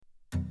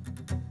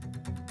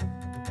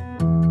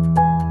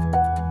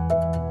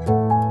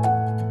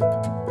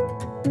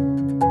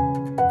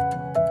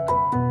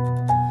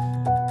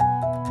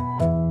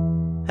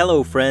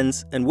Hello,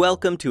 friends, and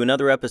welcome to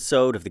another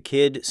episode of the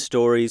Kid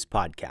Stories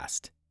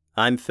Podcast.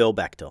 I'm Phil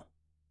Bechtel.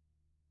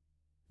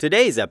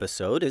 Today's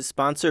episode is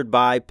sponsored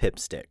by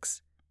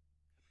Pipsticks.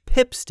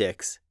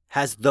 Pipsticks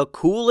has the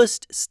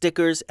coolest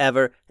stickers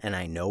ever, and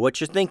I know what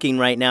you're thinking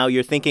right now.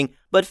 You're thinking,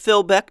 but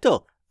Phil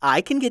Bechtel,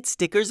 I can get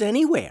stickers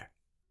anywhere.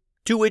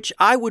 To which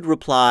I would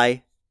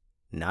reply,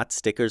 not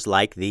stickers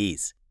like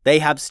these. They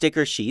have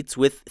sticker sheets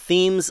with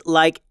themes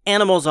like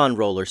animals on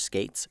roller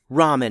skates,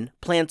 ramen,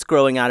 plants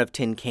growing out of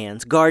tin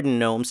cans, garden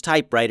gnomes,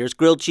 typewriters,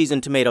 grilled cheese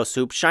and tomato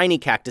soup, shiny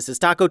cactuses,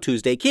 Taco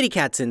Tuesday, kitty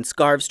cats in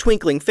scarves,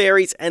 twinkling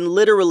fairies, and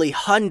literally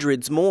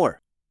hundreds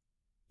more.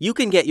 You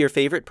can get your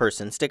favorite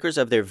person stickers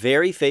of their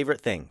very favorite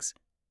things.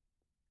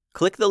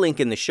 Click the link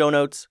in the show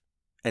notes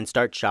and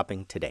start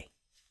shopping today.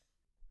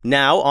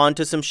 Now on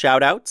to some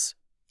shout-outs.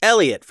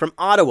 Elliot from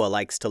Ottawa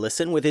likes to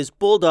listen with his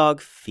bulldog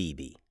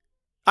Phoebe.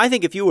 I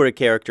think if you were a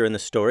character in the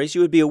stories,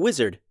 you would be a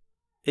wizard,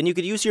 and you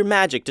could use your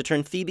magic to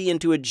turn Phoebe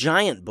into a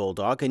giant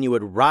bulldog, and you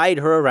would ride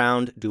her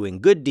around doing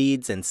good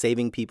deeds and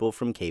saving people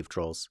from cave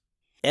trolls.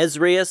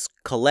 Ezreus,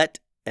 Colette,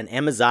 and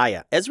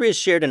Amaziah.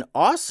 Ezreus shared an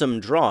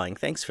awesome drawing.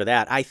 Thanks for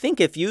that. I think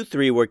if you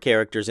three were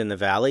characters in the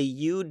valley,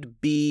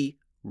 you'd be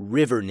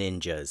river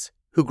ninjas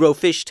who grow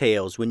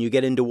fishtails when you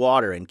get into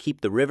water and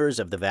keep the rivers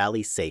of the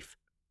valley safe.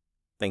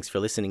 Thanks for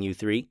listening, you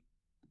three.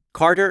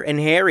 Carter and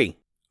Harry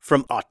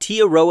from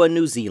Aotearoa,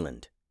 New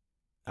Zealand.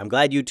 I'm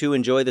glad you two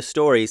enjoy the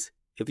stories.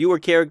 If you were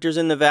characters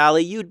in the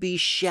valley, you'd be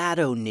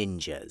shadow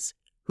ninjas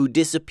who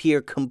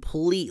disappear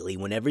completely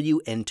whenever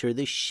you enter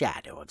the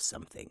shadow of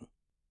something.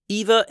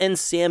 Eva and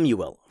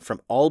Samuel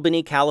from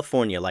Albany,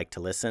 California like to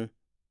listen.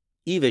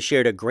 Eva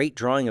shared a great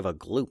drawing of a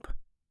gloop.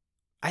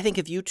 I think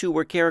if you two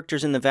were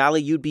characters in the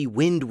valley, you'd be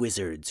wind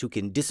wizards who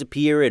can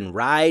disappear and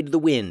ride the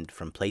wind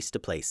from place to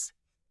place.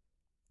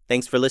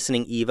 Thanks for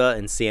listening, Eva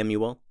and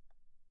Samuel.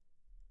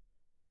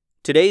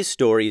 Today's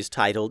story is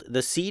titled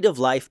The Seed of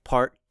Life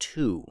Part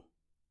 2,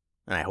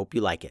 and I hope you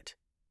like it.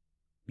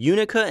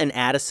 Unica and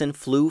Addison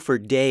flew for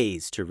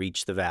days to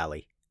reach the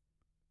valley.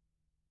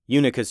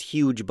 Unica's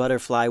huge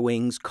butterfly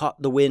wings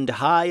caught the wind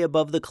high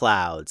above the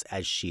clouds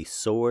as she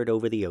soared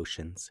over the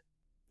oceans.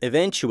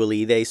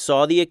 Eventually, they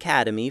saw the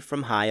academy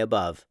from high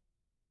above,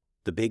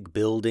 the big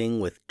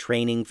building with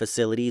training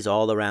facilities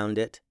all around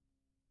it.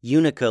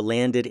 Unica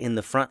landed in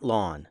the front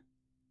lawn.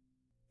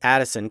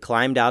 Addison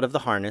climbed out of the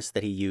harness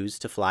that he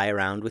used to fly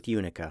around with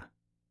Unica.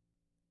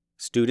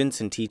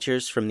 Students and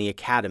teachers from the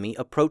academy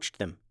approached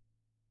them.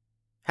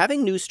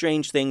 Having new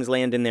strange things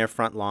land in their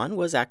front lawn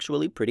was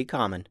actually pretty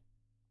common.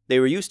 They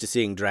were used to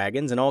seeing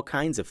dragons and all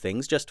kinds of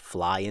things just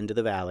fly into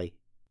the valley.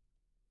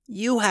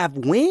 "You have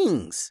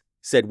wings,"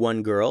 said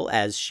one girl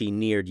as she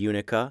neared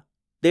Unica.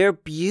 "They're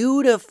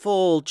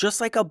beautiful,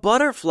 just like a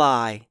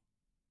butterfly."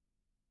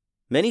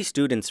 Many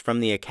students from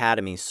the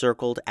academy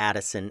circled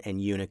Addison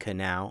and Unica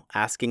now,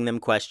 asking them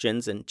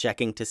questions and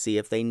checking to see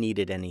if they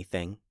needed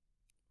anything.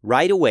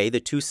 Right away, the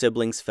two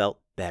siblings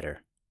felt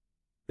better.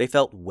 They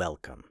felt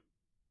welcome.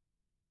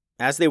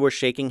 As they were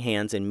shaking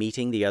hands and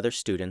meeting the other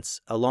students,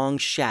 a long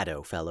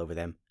shadow fell over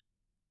them.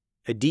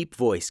 A deep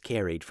voice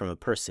carried from a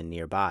person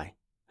nearby.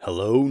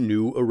 "Hello,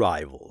 new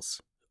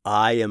arrivals.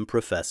 I am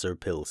Professor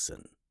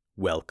Pilson.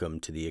 Welcome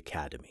to the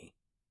academy,"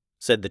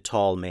 said the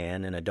tall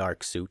man in a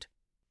dark suit.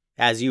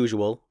 As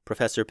usual,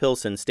 Professor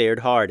Pilson stared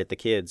hard at the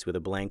kids with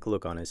a blank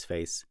look on his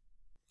face.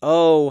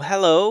 "Oh,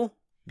 hello,"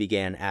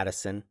 began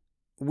Addison.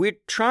 We're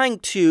from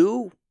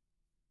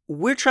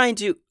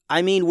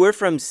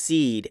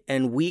Seed,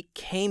 and we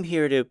came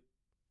here to..."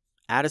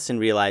 Addison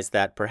realized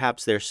that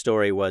perhaps their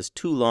story was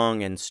too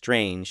long and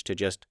strange to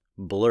just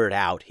blurt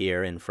out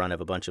here in front of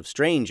a bunch of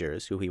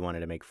strangers who he wanted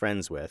to make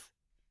friends with.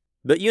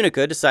 But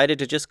Unica decided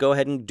to just go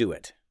ahead and do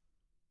it.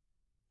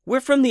 "We're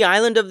from the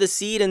island of the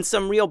Seed, and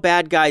some real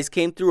bad guys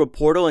came through a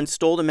portal and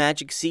stole the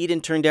magic seed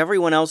and turned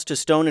everyone else to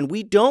stone, and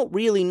we don't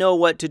really know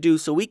what to do,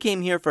 so we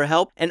came here for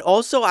help, and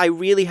also I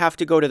really have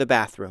to go to the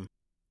bathroom."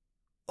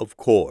 "Of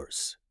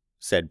course,"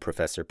 said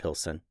Professor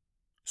Pilson.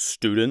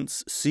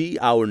 "Students, see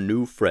our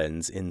new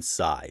friends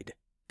inside.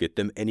 Get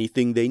them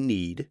anything they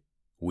need.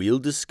 We'll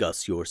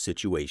discuss your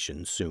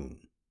situation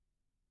soon."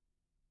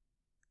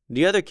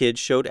 The other kids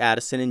showed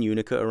Addison and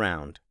Unica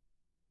around.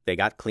 They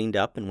got cleaned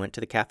up and went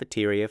to the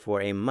cafeteria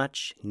for a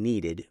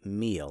much-needed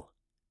meal.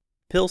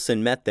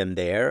 Pilson met them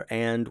there,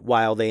 and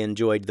while they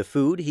enjoyed the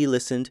food, he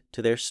listened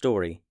to their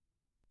story.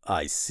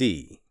 "I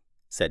see,"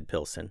 said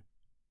Pilson.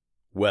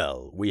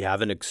 "Well, we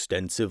have an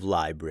extensive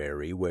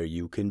library where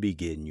you can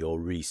begin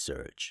your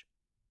research.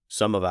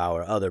 Some of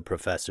our other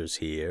professors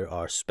here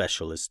are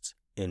specialists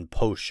in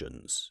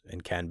potions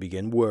and can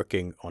begin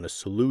working on a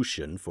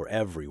solution for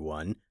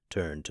everyone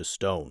turned to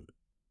stone."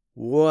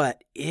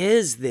 "What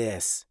is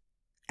this?"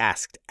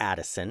 asked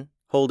Addison,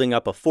 holding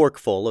up a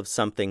forkful of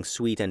something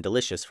sweet and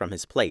delicious from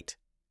his plate.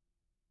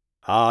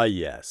 "Ah,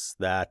 yes,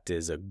 that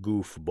is a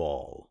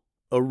goofball,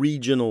 a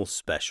regional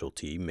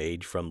specialty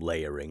made from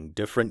layering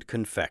different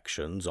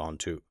confections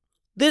onto..."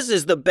 "This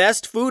is the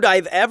best food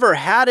I've ever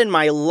had in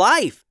my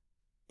life,"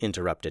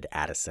 interrupted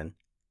Addison.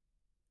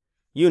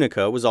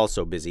 Unica was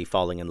also busy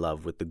falling in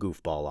love with the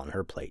goofball on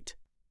her plate.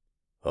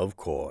 "Of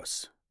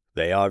course,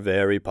 they are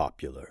very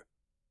popular,"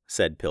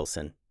 said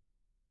Pilsen.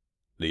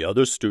 "The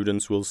other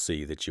students will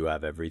see that you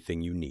have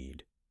everything you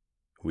need.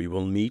 We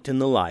will meet in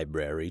the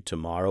library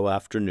tomorrow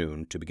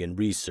afternoon to begin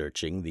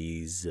researching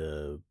these,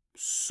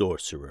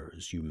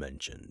 sorcerers you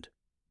mentioned."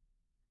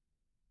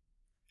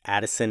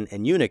 Addison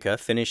and Unica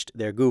finished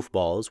their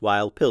goofballs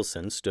while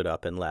Pilsen stood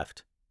up and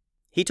left.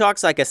 "He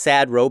talks like a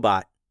sad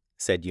robot,"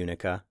 said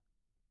Unica.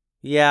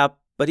 "Yeah,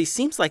 but he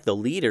seems like the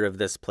leader of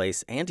this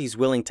place, and he's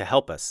willing to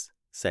help us,"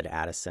 said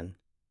Addison.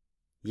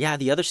 "Yeah,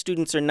 the other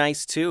students are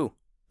nice too.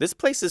 This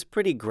place is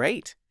pretty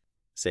great,"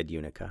 said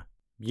Unica.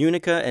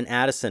 Unica and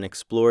Addison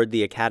explored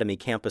the academy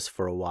campus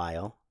for a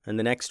while, and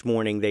the next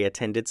morning they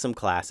attended some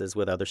classes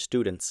with other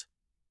students.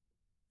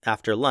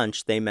 After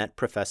lunch, they met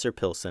Professor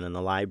Pilsen in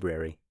the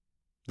library.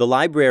 The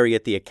library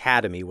at the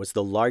academy was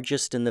the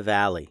largest in the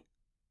valley.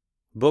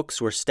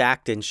 Books were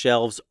stacked in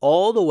shelves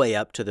all the way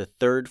up to the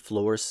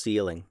third-floor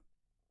ceiling.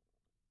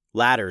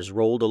 Ladders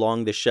rolled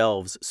along the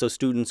shelves so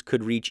students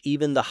could reach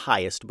even the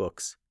highest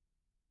books.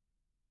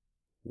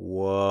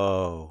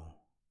 "Whoa,"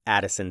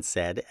 Addison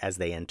said as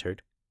they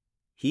entered.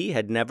 He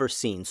had never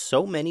seen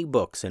so many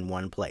books in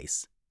one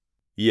place.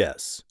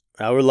 "Yes,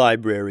 our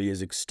library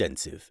is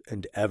extensive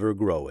and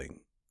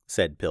ever-growing,"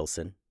 said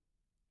Pilsen.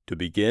 "To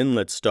begin,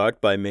 let's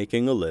start by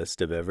making a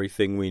list of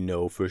everything we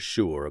know for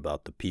sure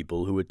about the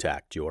people who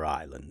attacked your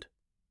island."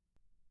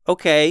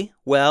 "Okay,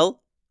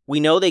 well, we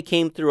know they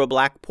came through a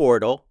black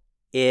portal.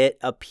 It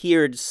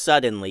appeared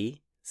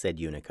suddenly," said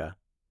Unica.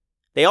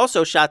 "They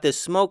also shot this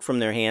smoke from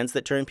their hands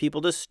that turned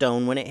people to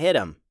stone when it hit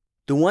them.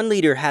 The one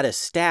leader had a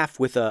staff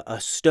with a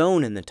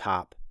stone in the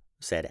top,"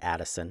 said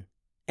Addison.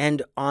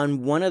 "And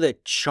on one of the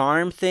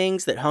charm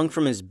things that hung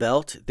from his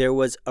belt, there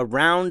was a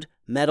round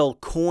metal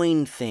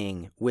coin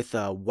thing with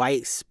a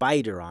white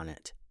spider on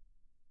it."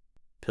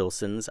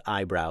 Pilsen's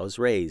eyebrows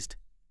raised.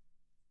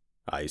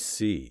 "I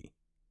see,"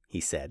 he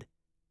said.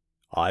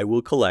 "I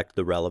will collect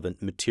the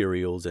relevant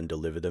materials and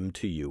deliver them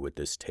to you at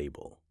this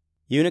table."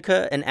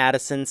 Unica and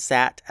Addison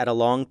sat at a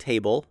long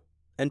table,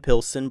 and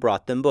Pilsen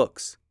brought them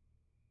books.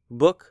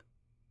 Book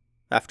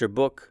after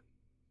book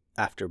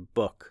after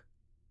book.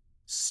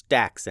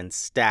 Stacks and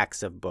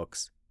stacks of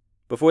books.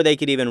 Before they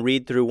could even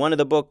read through one of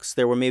the books,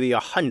 there were maybe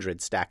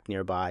 100 stacked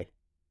nearby.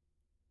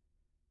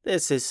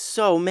 "This is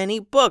so many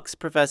books,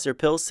 Professor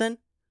Pilsen,"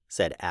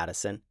 said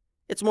Addison.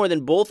 "It's more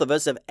than both of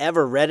us have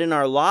ever read in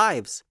our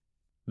lives."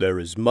 "There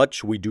is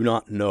much we do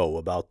not know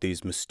about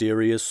these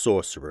mysterious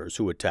sorcerers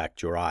who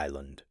attacked your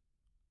island,"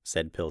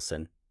 said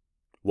Pilsen.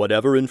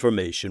 "Whatever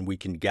information we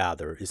can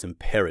gather is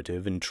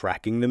imperative in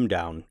tracking them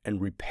down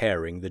and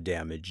repairing the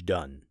damage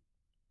done.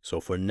 So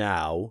for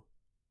now,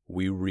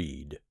 we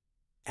read."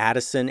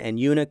 Addison and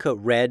Unica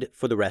read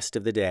for the rest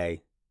of the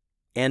day,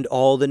 and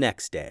all the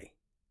next day,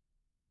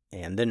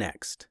 and the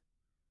next.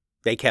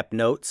 They kept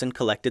notes and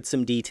collected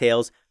some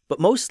details, but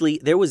mostly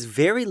there was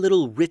very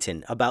little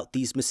written about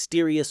these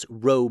mysterious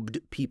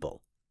robed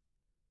people.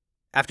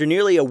 After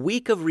nearly a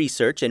week of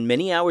research and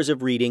many hours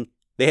of reading,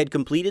 they had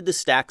completed the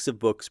stacks of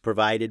books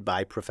provided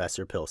by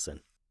Professor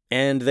Pilsen,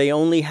 and they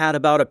only had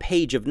about a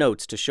page of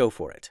notes to show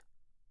for it.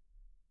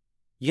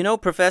 "You know,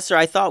 Professor,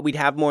 I thought we'd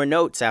have more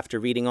notes after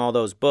reading all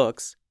those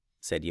books,"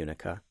 said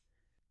Unica.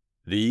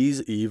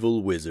 "These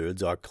evil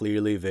wizards are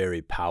clearly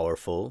very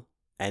powerful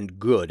and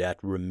good at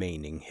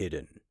remaining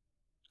hidden,"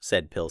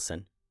 said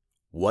Pilsen.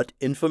 "What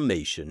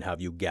information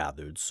have you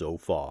gathered so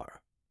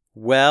far?"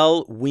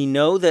 "Well, we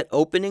know that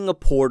opening a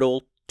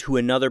portal to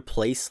another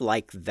place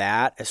like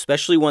that,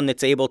 especially one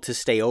that's able to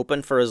stay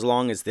open for as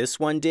long as this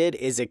one did,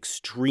 is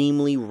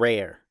extremely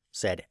rare,"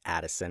 said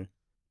Addison.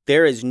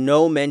 "There is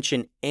no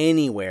mention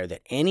anywhere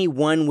that any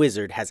one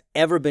wizard has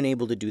ever been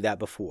able to do that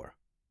before.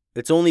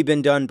 It's only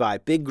been done by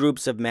big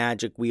groups of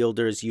magic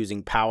wielders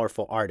using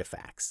powerful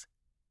artifacts.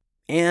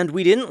 And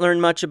we didn't learn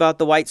much about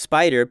the white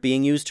spider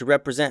being used to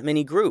represent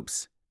many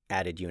groups,"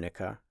 added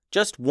Unica.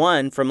 "Just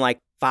one from like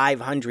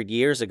 500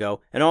 years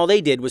ago, and all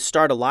they did was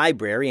start a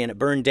library and it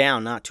burned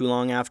down not too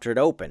long after it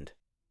opened."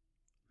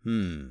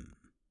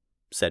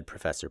 Said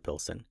Professor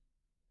Pilsen.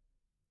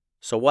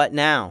 "So what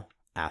now?"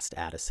 asked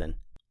Addison.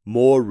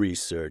 "More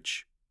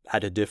research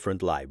at a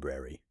different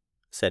library,"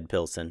 said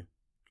Pilsen.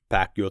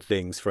 "Pack your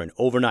things for an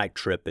overnight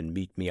trip and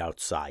meet me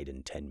outside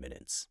in 10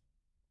 minutes.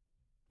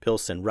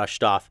 Pilsen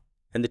rushed off,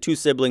 and the two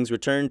siblings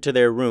returned to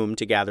their room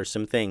to gather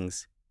some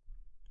things.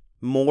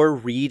 "More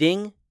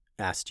reading?"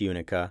 asked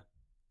Unica.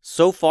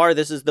 "So far,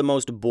 this is the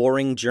most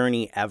boring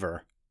journey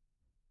ever."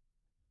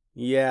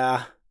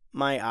 "Yeah,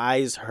 my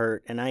eyes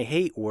hurt, and I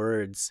hate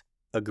words,"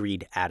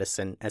 agreed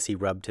Addison as he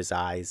rubbed his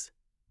eyes.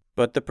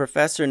 "But the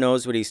professor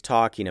knows what he's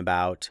talking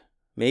about.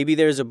 Maybe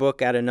there's a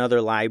book at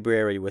another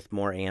library with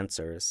more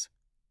answers."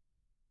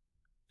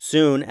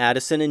 Soon,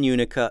 Addison and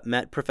Unica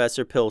met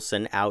Professor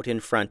Pilsen out in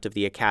front of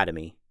the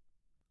academy.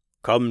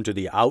 "Come to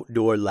the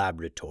outdoor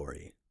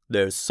laboratory.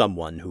 There's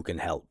someone who can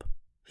help,"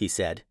 he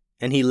said,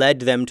 and he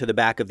led them to the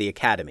back of the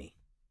academy.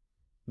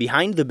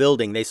 Behind the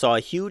building, they saw a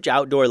huge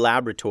outdoor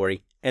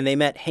laboratory, and they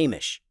met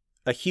Hamish,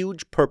 a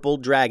huge purple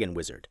dragon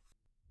wizard.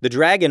 The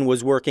dragon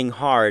was working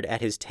hard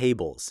at his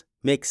tables,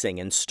 mixing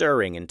and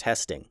stirring and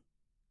testing.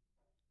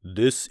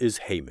 This is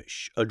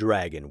Hamish, a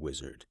dragon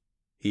wizard.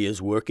 He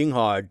is working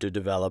hard to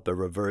develop a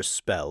reverse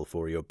spell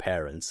for your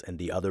parents and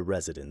the other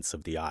residents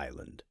of the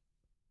island.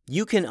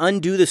 You can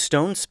undo the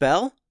stone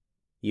spell?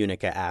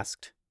 Unica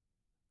asked.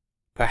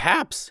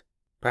 Perhaps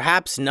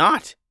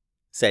not,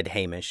 said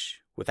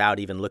Hamish, without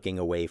even looking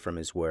away from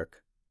his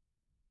work.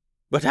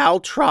 But I'll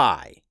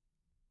try.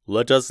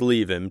 Let us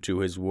leave him to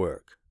his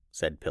work,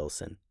 said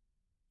Pilson.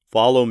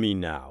 Follow me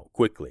now,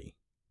 quickly.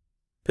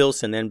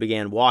 Pilson then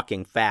began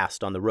walking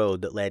fast on the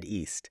road that led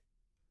east.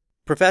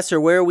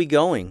 Professor, where are we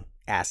going?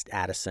 Asked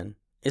Addison.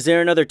 Is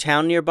there another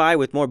town nearby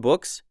with more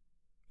books?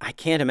 I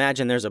can't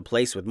imagine there's a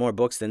place with more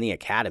books than the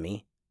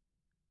Academy.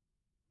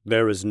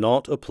 There is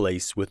not a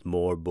place with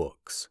more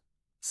books,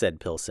 said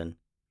Pilson,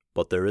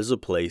 but there is a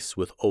place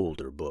with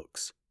older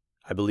books.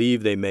 I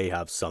believe they may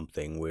have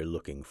something we're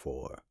looking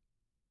for.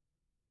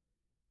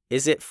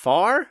 Is it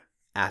far?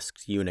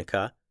 Asked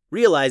Unica,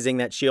 realizing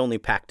that she only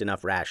packed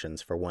enough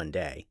rations for one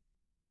day.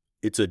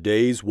 It's a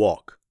day's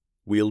walk.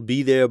 We'll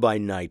be there by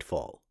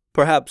nightfall,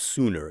 perhaps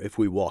sooner if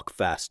we walk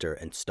faster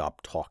and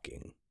stop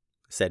talking,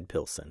 said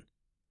Pilson.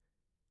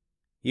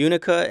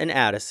 Unica and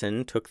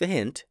Addison took the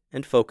hint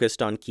and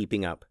focused on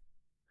keeping up.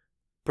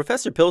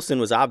 Professor Pilson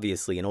was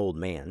obviously an old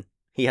man.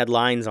 He had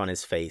lines on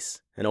his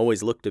face and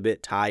always looked a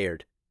bit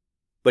tired.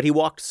 But he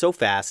walked so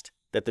fast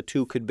that the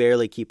two could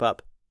barely keep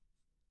up.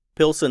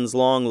 Pilson's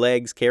long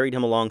legs carried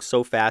him along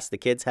so fast the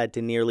kids had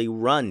to nearly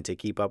run to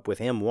keep up with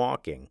him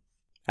walking.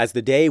 As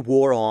the day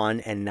wore on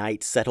and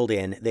night settled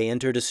in, they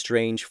entered a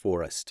strange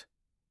forest.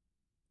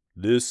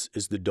 This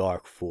is the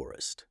Dark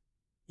Forest.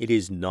 It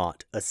is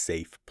not a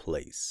safe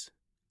place.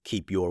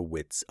 Keep your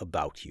wits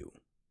about you,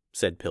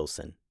 said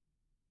Pilson.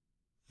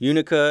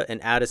 Unica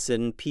and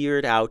Addison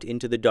peered out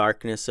into the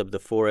darkness of the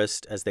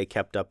forest as they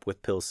kept up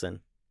with Pilson.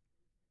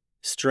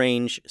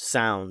 Strange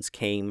sounds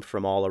came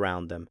from all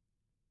around them.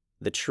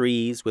 The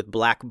trees with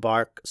black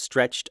bark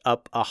stretched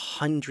up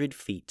 100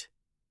 feet.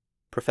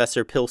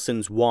 Professor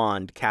Pilson's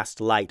wand cast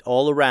light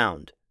all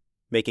around,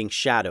 making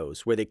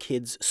shadows where the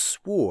kids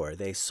swore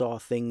they saw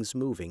things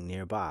moving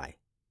nearby.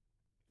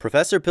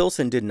 Professor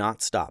Pilson did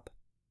not stop.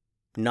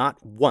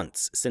 Not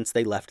once since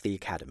they left the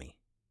academy.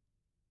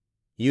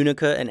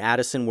 Unica and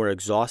Addison were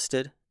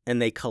exhausted,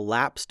 and they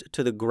collapsed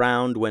to the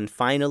ground when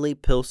finally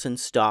Pilson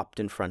stopped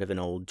in front of an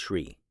old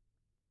tree.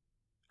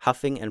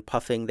 Huffing and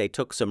puffing, they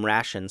took some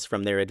rations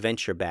from their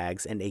adventure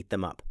bags and ate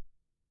them up.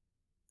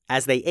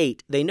 As they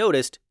ate, they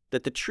noticed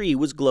that the tree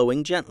was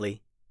glowing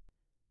gently.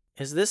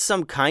 "Is this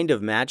some kind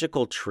of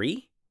magical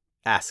tree?"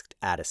 asked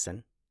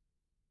Addison.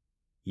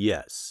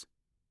 "Yes,"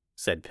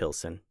 said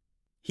Pilson.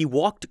 He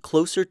walked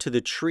closer to the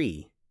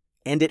tree,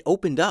 and it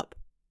opened up.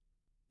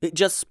 It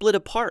just split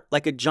apart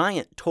like a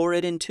giant tore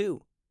it in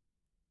two.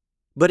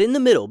 But in the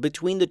middle,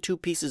 between the two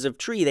pieces of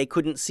tree, they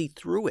couldn't see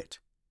through it.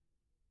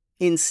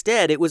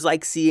 Instead, it was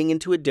like seeing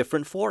into a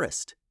different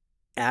forest.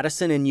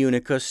 Addison and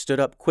Unica stood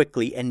up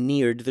quickly and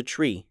neared the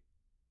tree.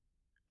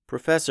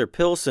 "Professor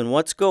Pilson,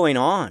 what's going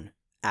on?"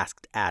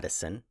 asked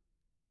Addison.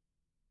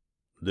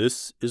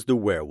 "This is the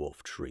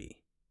werewolf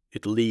tree.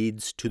 It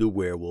leads to the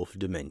werewolf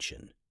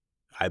dimension.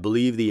 I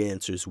believe the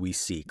answers we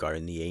seek are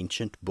in the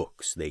ancient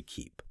books they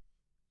keep,"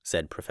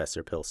 said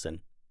Professor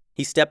Pilson.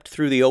 He stepped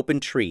through the open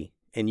tree,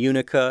 and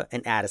Unica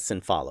and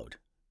Addison followed.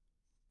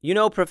 "You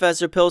know,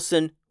 Professor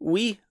Pilson,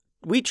 we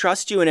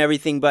trust you and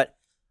everything, but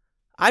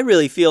I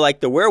really feel like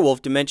the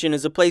werewolf dimension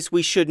is a place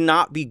we should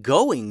not be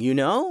going, you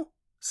know?"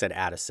 said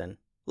Addison.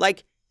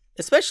 "Like,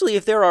 especially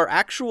if there are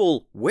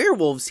actual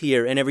werewolves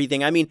here and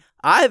everything. I mean,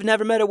 I've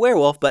never met a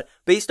werewolf, but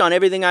based on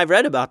everything I've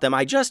read about them,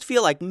 I just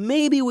feel like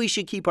maybe we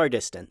should keep our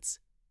distance."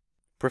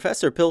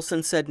 Professor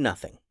Pilson said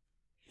nothing.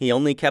 He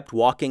only kept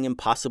walking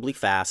impossibly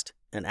fast,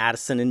 and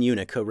Addison and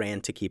Unica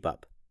ran to keep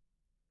up.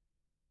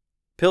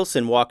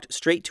 Pilson walked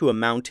straight to a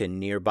mountain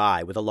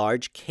nearby with a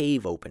large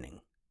cave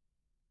opening.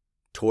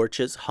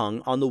 Torches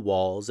hung on the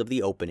walls of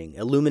the opening,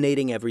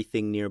 illuminating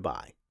everything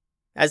nearby.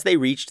 As they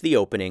reached the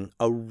opening,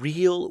 a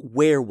real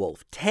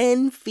werewolf,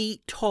 10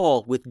 feet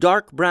tall with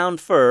dark brown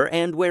fur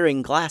and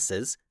wearing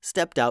glasses,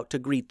 stepped out to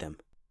greet them.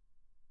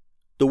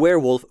 The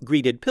werewolf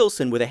greeted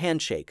Pilson with a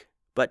handshake,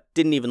 but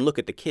didn't even look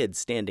at the kids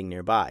standing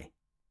nearby.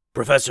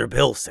 "Professor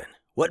Pilson,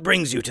 what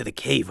brings you to the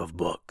Cave of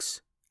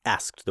Books?"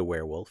 asked the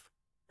werewolf.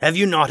 "Have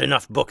you not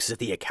enough books at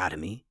the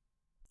academy?"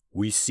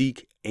 "We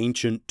seek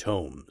ancient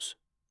tomes,"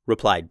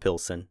 replied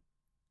Pilson.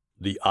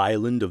 "The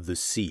island of the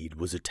Seed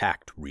was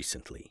attacked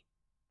recently.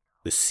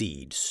 The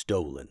Seed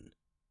stolen.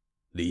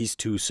 These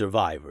 2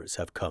 survivors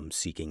have come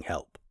seeking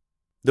help."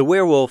 The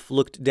werewolf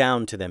looked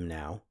down to them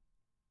now.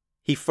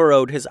 He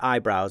furrowed his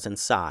eyebrows and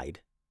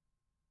sighed.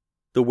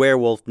 The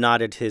werewolf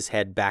nodded his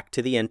head back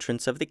to the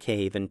entrance of the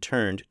cave and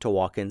turned to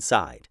walk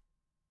inside.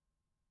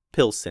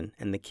 Pilson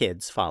and the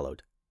kids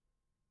followed.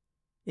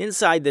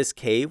 Inside this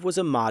cave was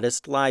a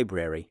modest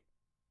library.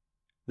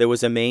 There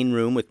was a main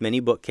room with many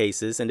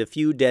bookcases and a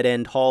few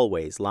dead-end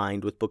hallways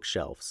lined with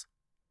bookshelves.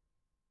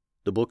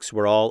 The books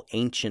were all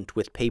ancient,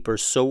 with paper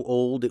so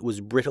old it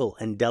was brittle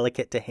and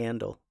delicate to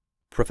handle.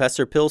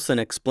 Professor Pilson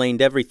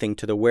explained everything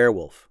to the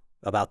werewolf,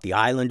 about the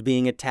island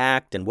being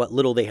attacked and what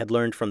little they had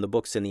learned from the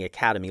books in the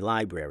Academy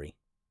library.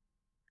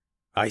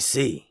 "I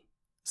see,"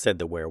 said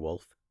the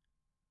werewolf.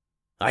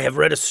 "I have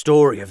read a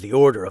story of the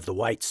Order of the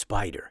White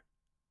Spider.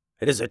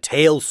 It is a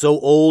tale so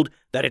old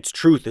that its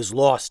truth is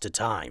lost to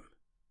time."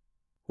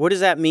 "What does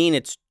that mean,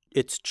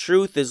 its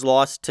truth is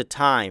lost to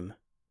time?"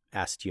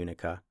 asked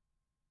Unica.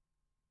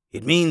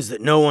 "It means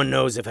that no one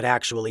knows if it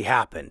actually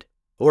happened,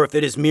 or if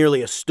it is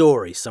merely a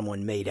story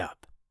someone made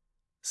up,"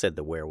 said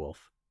the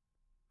werewolf.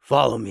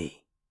 "Follow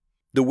me."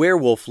 The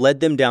werewolf led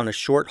them down a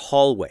short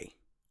hallway,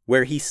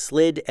 where he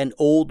slid an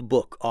old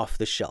book off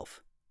the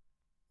shelf.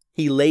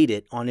 He laid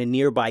it on a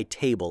nearby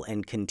table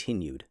and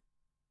continued.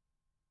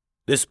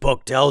 "This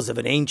book tells of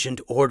an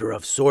ancient order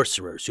of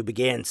sorcerers who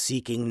began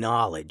seeking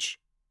knowledge.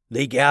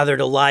 They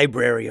gathered a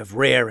library of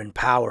rare and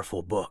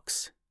powerful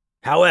books.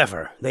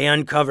 However, they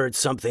uncovered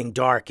something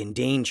dark and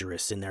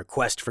dangerous in their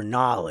quest for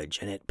knowledge,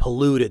 and it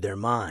polluted their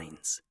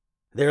minds.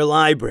 Their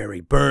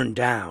library burned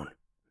down,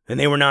 and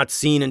they were not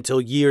seen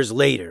until years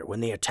later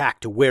when they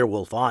attacked a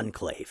werewolf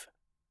enclave,"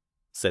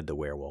 said the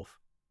werewolf.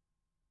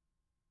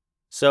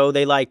 "So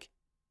they,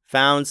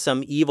 found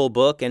some evil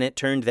book and it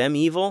turned them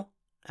evil?"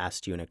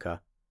 asked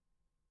Unica.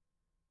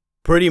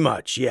 "Pretty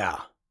much,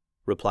 yeah,"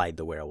 replied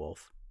the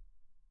werewolf.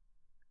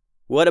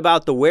 "What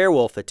about the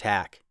werewolf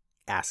attack?"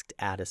 asked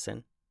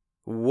Addison.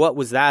 "What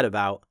was that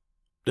about?"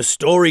 "The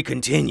story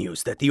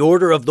continues that the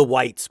Order of the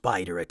White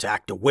Spider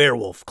attacked a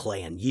werewolf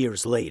clan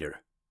years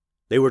later.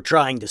 They were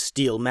trying to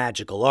steal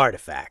magical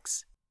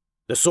artifacts.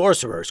 The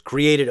sorcerers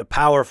created a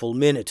powerful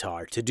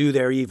minotaur to do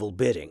their evil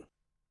bidding."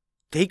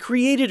 "They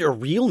created a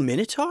real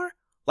minotaur?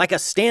 Like a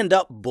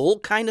stand-up bull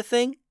kind of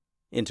thing?"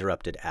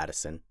 interrupted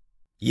Addison.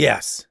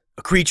 "Yes,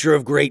 a creature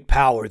of great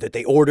power that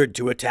they ordered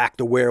to attack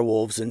the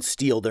werewolves and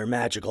steal their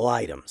magical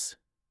items.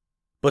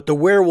 But the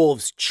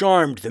werewolves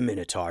charmed the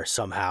minotaur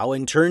somehow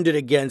and turned it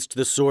against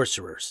the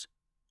sorcerers.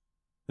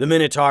 The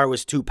minotaur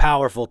was too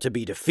powerful to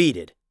be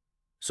defeated,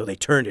 so they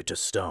turned it to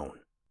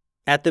stone."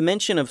 At the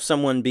mention of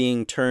someone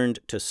being turned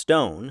to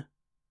stone,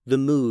 the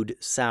mood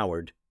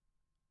soured.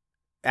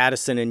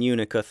 Addison and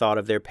Unica thought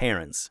of their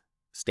parents,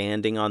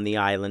 standing on the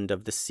island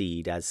of the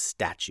seed as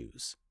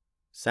statues.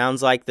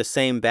 "Sounds like the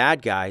same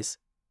bad guys,"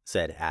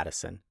 said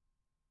Addison.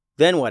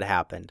 "Then what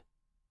happened?"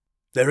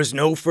 "There is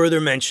no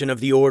further mention of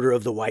the Order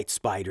of the White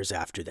Spiders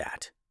after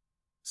that,"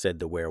 said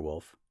the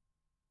werewolf.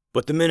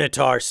 "But the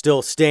minotaur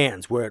still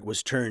stands where it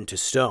was turned to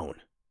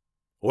stone.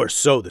 Or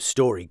so the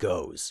story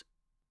goes."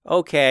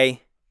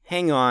 "Okay,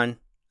 hang on,"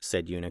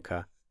 said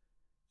Unica.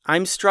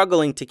 "I'm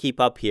struggling to keep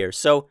up here.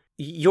 So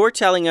you're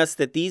telling us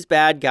that these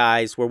bad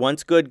guys were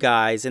once good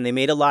guys and they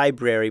made a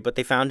library, but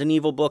they found an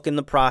evil book in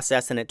the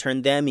process and it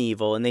turned them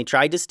evil, and they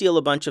tried to steal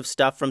a bunch of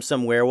stuff from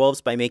some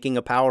werewolves by making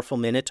a powerful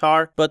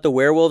minotaur, but the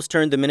werewolves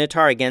turned the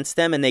minotaur against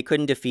them and they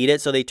couldn't defeat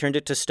it, so they turned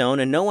it to stone,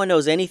 and no one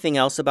knows anything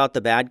else about the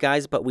bad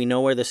guys, but we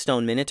know where the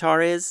stone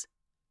minotaur is?"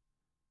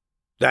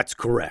 "That's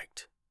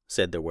correct,"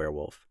 said the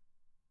werewolf.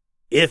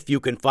 "If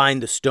you can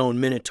find the stone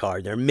minotaur,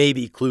 there may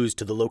be clues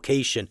to the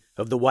location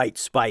of the White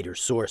Spider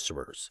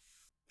sorcerers."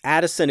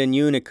 Addison and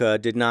Unica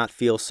did not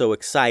feel so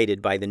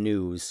excited by the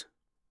news.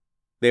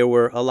 There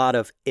were a lot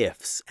of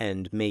ifs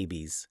and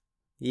maybes.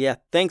 "Yeah,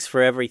 thanks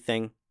for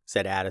everything,"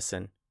 said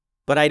Addison.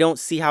 "But I don't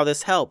see how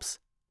this helps.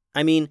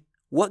 I mean,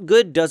 what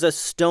good does a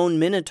stone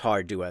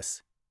minotaur do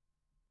us?"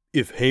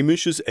 "If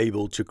Hamish is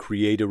able to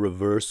create a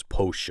reverse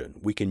potion,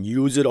 we can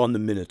use it on the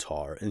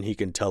minotaur and he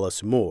can tell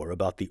us more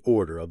about the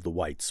Order of the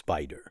White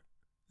Spider,"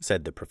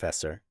 said the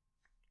professor.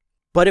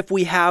 "But if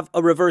we have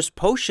a reverse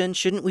potion,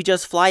 shouldn't we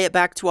just fly it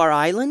back to our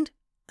island?"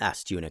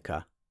 asked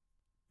Unica.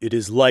 "It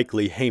is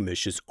likely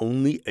Hamish is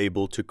only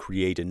able to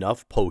create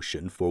enough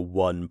potion for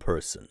one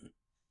person,"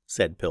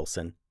 said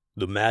Pilson.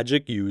 "The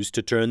magic used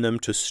to turn them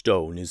to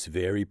stone is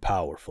very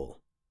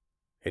powerful.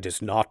 It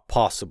is not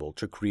possible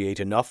to create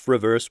enough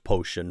reverse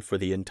potion for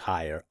the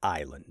entire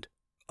island.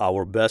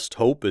 Our best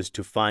hope is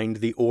to find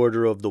the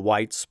Order of the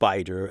White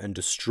Spider and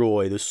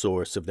destroy the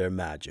source of their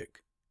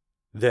magic.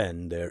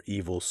 Then their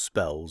evil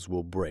spells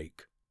will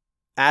break."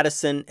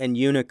 Addison and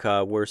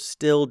Unica were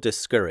still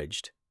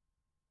discouraged.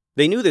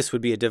 They knew this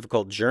would be a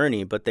difficult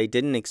journey, but they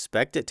didn't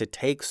expect it to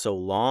take so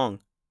long.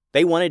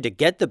 They wanted to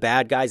get the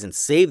bad guys and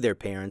save their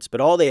parents,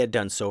 but all they had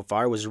done so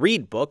far was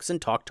read books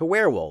and talk to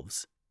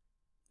werewolves.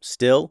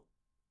 Still,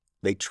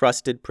 they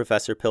trusted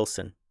Professor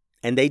Pilson,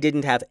 and they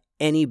didn't have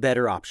any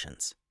better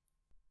options.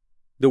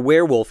 The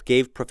werewolf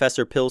gave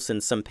Professor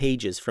Pilson some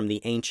pages from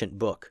the ancient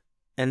book,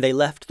 and they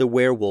left the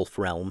werewolf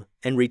realm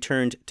and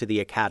returned to the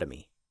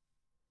academy.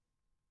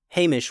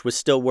 Hamish was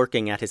still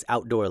working at his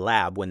outdoor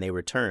lab when they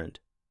returned.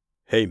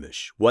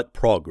 "Hamish, what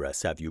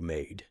progress have you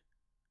made?"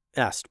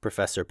 asked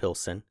Professor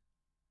Pilson.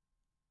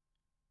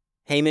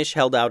 Hamish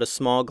held out a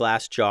small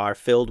glass jar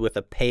filled with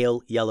a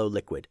pale yellow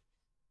liquid.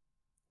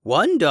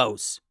 "1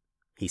 dose,"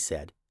 he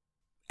said,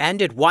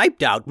 "and it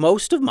wiped out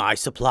most of my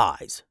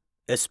supplies,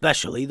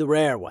 especially the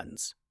rare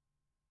ones."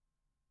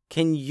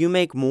 Can you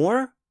make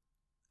more?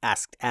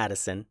 Asked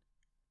Addison.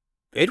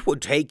 It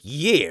would take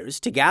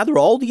years to gather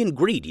all the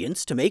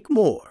ingredients to make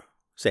more,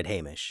 said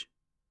Hamish.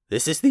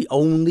 This is the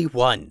only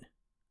one.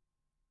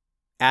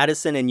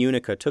 Addison and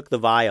Unica took the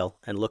vial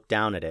and looked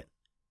down at it.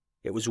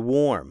 It was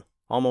warm,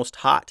 almost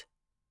hot.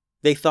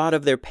 They thought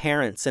of their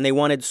parents, and they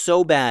wanted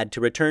so bad to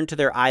return to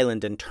their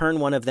island and turn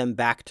one of them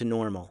back to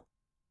normal.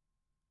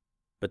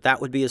 But that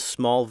would be a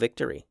small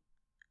victory,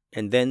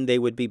 and then they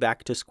would be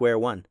back to square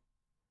one.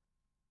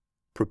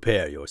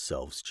 Prepare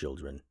yourselves,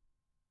 children,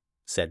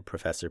 said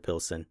Professor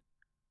Pilson.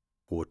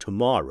 For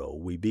tomorrow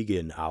we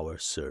begin our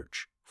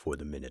search for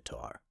the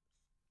Minotaur.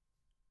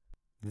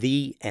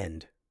 The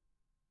end.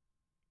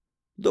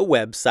 The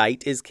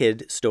website is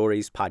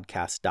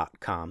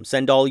kidstoriespodcast.com.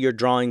 Send all your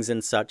drawings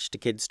and such to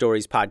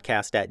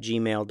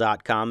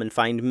kidstoriespodcast@gmail.com and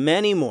find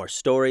many more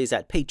stories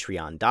at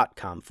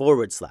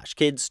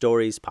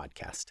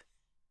patreon.com/kidstoriespodcast.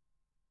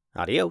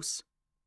 Adios.